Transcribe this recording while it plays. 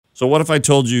So what if I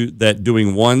told you that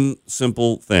doing one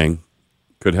simple thing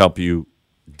could help you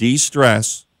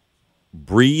de-stress,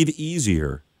 breathe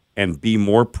easier, and be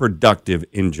more productive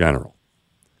in general?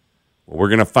 Well, we're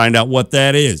going to find out what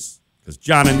that is because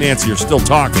John and Nancy are still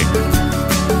talking.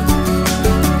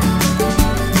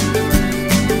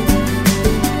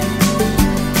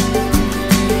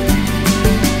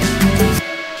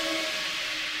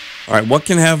 All right, what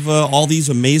can have all these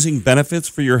amazing benefits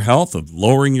for your health of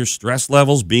lowering your stress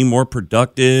levels, being more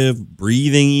productive,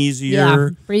 breathing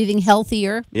easier? Yeah, breathing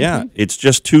healthier. Yeah, It's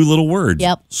just two little words.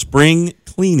 Yep. Spring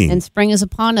cleaning. And spring is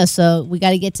upon us, so we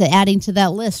got to get to adding to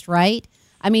that list, right?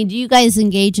 I mean, do you guys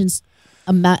engage in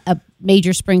a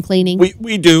major spring cleaning?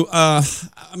 We do.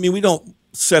 We don't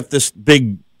set this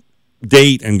big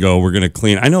date and go, we're going to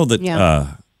clean. I know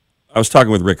that I was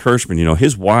talking with Rick Hirschman.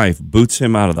 His wife boots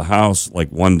him out of the house like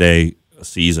one day a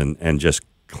season and just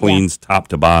cleans top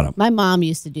to bottom. My mom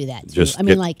used to do that too. Just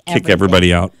kick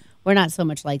everybody out. We're not so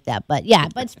much like that, but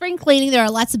spring cleaning, there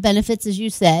are lots of benefits, as you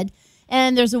said,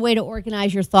 and there's a way to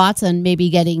organize your thoughts on maybe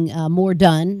getting more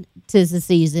done to the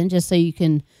season, just so you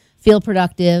can feel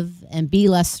productive and be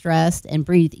less stressed and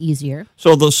breathe easier.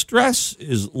 So the stress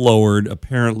is lowered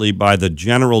apparently by the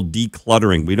general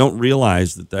decluttering. We don't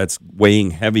realize that that's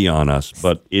weighing heavy on us,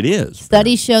 but it is.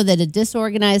 Studies show that a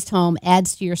disorganized home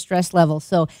adds to your stress level.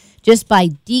 So just by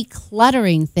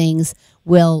decluttering things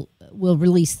will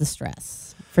release the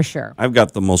stress, for sure. I've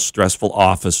got the most stressful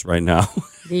office right now.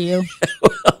 Do you?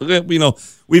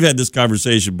 We've had this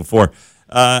conversation before.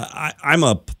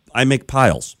 I make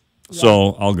piles.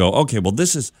 So I'll go, okay, well,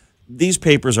 these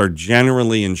papers are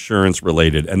generally insurance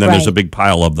related, and then there's a big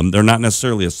pile of them. They're not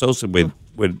necessarily associated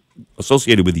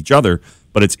with each other,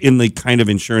 but it's in the kind of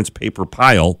insurance paper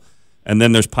pile, and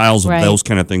then there's piles of those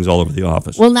kind of things all over the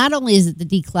office. Well, not only is it the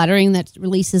decluttering that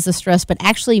releases the stress, but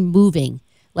actually moving.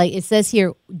 Like it says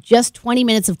here, just 20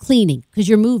 minutes of cleaning, because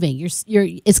you're moving.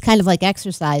 It's kind of like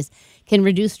exercise, can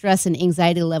reduce stress and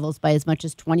anxiety levels by as much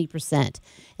as 20%.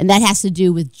 And that has to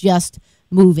do with just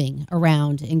moving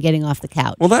around and getting off the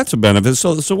couch. Well, that's a benefit.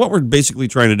 So what we're basically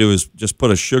trying to do is just put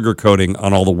a sugar coating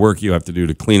on all the work you have to do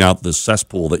to clean out the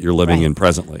cesspool that you're living in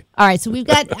presently. All right, so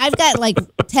I've got like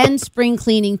 10 spring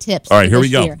cleaning tips. All right, here we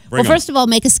go. First of all,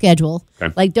 make a schedule.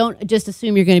 Okay. Like, don't just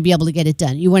assume you're going to be able to get it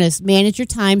done. You want to manage your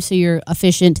time so you're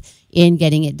efficient in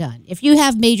getting it done. If you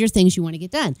have major things you want to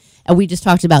get done, and we just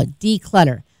talked about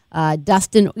declutter.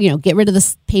 Dust and, get rid of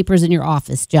the papers in your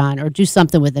office, John, or do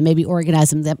something with them. Maybe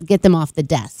organize them, get them off the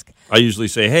desk. I usually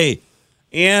say, hey,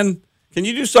 Ann, can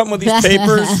you do something with these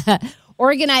papers?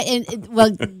 Organize,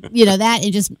 that,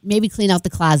 and just maybe clean out the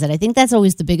closet. I think that's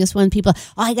always the biggest one. People,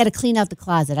 I got to clean out the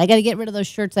closet. I got to get rid of those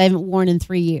shirts I haven't worn in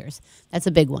 3 years. That's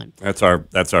a big one. That's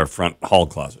our front hall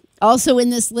closet. Also in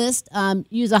this list,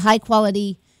 use a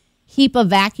high-quality HEPA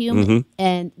vacuum,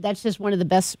 and that's just one of the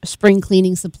best spring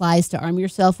cleaning supplies to arm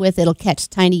yourself with. It'll catch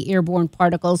tiny airborne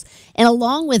particles. And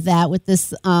along with that, with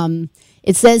this,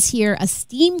 it says here, a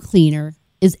steam cleaner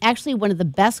is actually one of the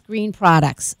best green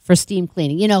products for steam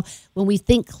cleaning. When we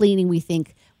think cleaning, we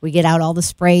think we get out all the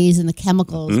sprays and the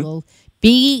chemicals. Well,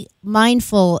 be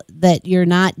mindful that you're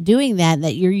not doing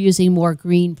that you're using more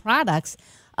green products.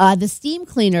 The steam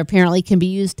cleaner apparently can be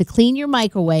used to clean your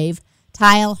microwave,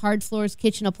 tile, hard floors,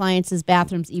 kitchen appliances,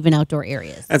 bathrooms, even outdoor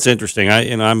areas. That's interesting.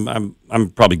 I'm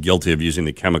probably guilty of using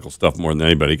the chemical stuff more than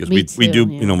anybody because we do.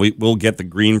 Yeah. We'll get the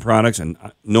green products, and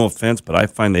no offense, but I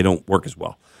find they don't work as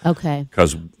well. Okay.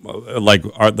 Because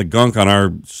the gunk on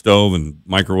our stove and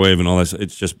microwave and all this,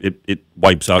 it's just it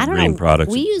wipes out green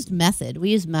products. We use Method.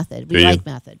 We like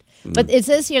Method. But it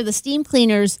says here the steam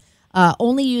cleaners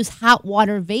only use hot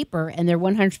water vapor, and they're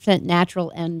 100%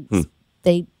 natural, and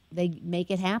they make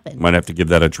it happen. Might have to give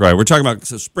that a try. We're talking about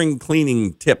spring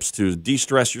cleaning tips to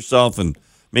de-stress yourself and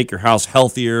make your house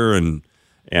healthier, and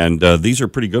these are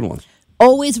pretty good ones.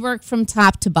 Always work from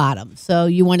top to bottom. So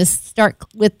you want to start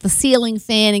with the ceiling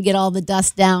fan and get all the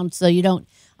dust down so you don't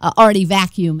already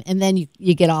vacuum, and then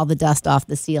you get all the dust off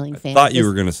the ceiling fan. I thought you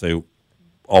were going to say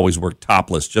always work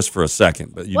topless just for a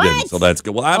second, but you didn't, so that's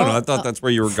good. Well, I don't know. I thought that's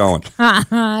where you were going. All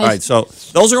right, so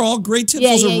those are all great tips.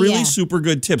 Those are really super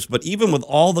good tips. But even with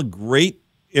all the great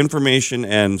information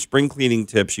and spring cleaning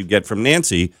tips you get from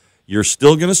Nancy, you're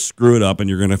still going to screw it up, and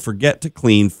you're going to forget to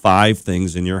clean 5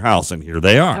 things in your house, and here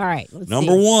they are. All right, let's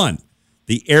Number 1.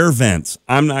 The air vents.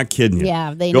 I'm not kidding you.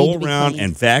 Yeah, they go need to be around cleaned.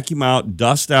 and vacuum out,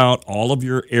 dust out all of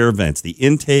your air vents, the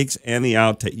intakes and the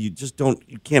outtakes.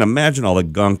 You can't imagine all the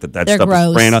gunk that They're stuff gross.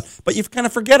 is spraying out. But you kind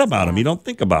of forget about them. You don't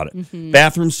think about it.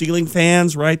 Bathroom ceiling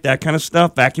fans, right? That kind of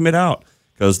stuff. Vacuum it out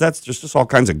because that's just all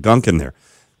kinds of gunk in there.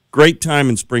 Great time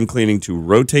in spring cleaning to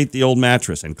rotate the old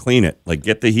mattress and clean it. Like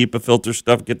get the HEPA filter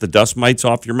stuff, get the dust mites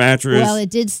off your mattress. Well, it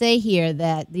did say here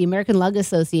that the American Lung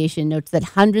Association notes that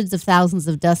hundreds of thousands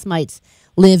of dust mites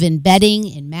live in bedding,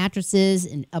 in mattresses,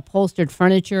 in upholstered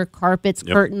furniture, carpets,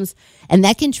 curtains, and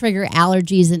that can trigger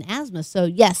allergies and asthma. So,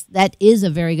 yes, that is a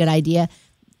very good idea,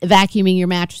 vacuuming your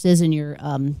mattresses and your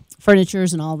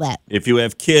furnitures and all that. If you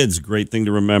have kids, great thing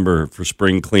to remember for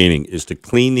spring cleaning is to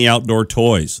clean the outdoor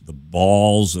toys, the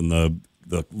balls and the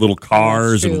little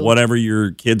cars and whatever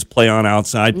your kids play on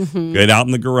outside. Get out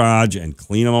in the garage and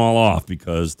clean them all off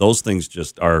because those things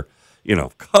just are,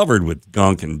 covered with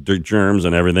gunk and germs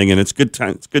and everything. And it's good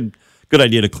time. It's good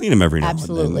idea to clean them every now and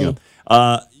then.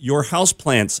 Absolutely. Your house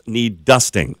plants need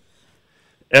dusting.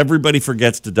 Everybody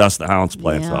forgets to dust the house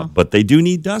plants up, but they do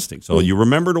need dusting. So you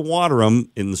remember to water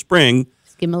them in the spring.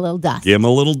 Just give them a little dust. Give them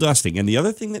a little dusting. And the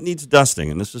other thing that needs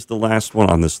dusting, and this is the last one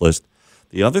on this list,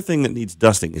 the other thing that needs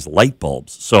dusting is light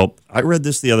bulbs. So I read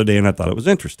this the other day, and I thought it was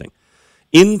interesting.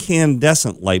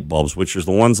 Incandescent light bulbs, which are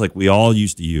the ones like we all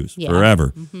used to use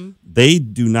forever, they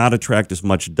do not attract as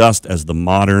much dust as the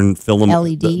modern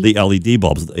filament, the LED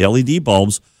bulbs. The LED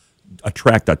bulbs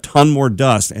attract a ton more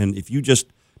dust, and if you just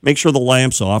make sure the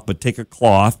lamp's off, but take a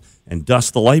cloth and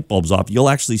dust the light bulbs off, you'll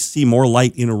actually see more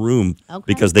light in a room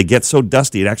because they get so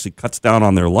dusty, it actually cuts down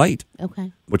on their light,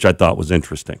 which I thought was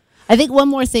interesting. I think one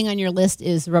more thing on your list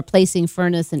is replacing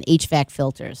furnace and HVAC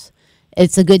filters.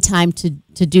 It's a good time to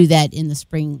do that in the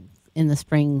spring.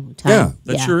 Yeah,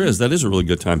 that sure is. That is a really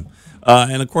good time.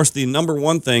 And, of course, the number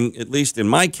one thing, at least in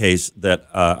my case, that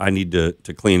I need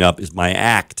to clean up is my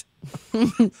act.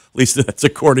 At least that's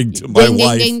according to my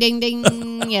wife. Ding, ding, ding,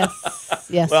 ding.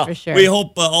 Yes, well, for sure. We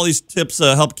hope all these tips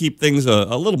help keep things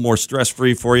a little more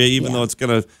stress-free for you, even though it's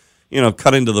going to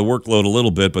cut into the workload a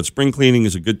little bit. But spring cleaning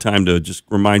is a good time to just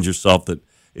remind yourself that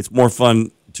it's more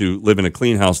fun to live in a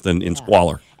clean house than in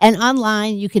squalor. And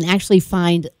online, you can actually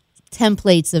find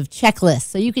templates of checklists,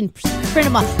 so you can print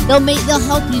them off. They'll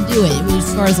help you do it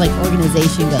as far as like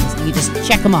organization goes. You just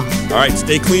check them off. All right,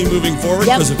 stay clean moving forward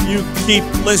because if you keep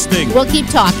listening, we'll keep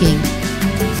talking.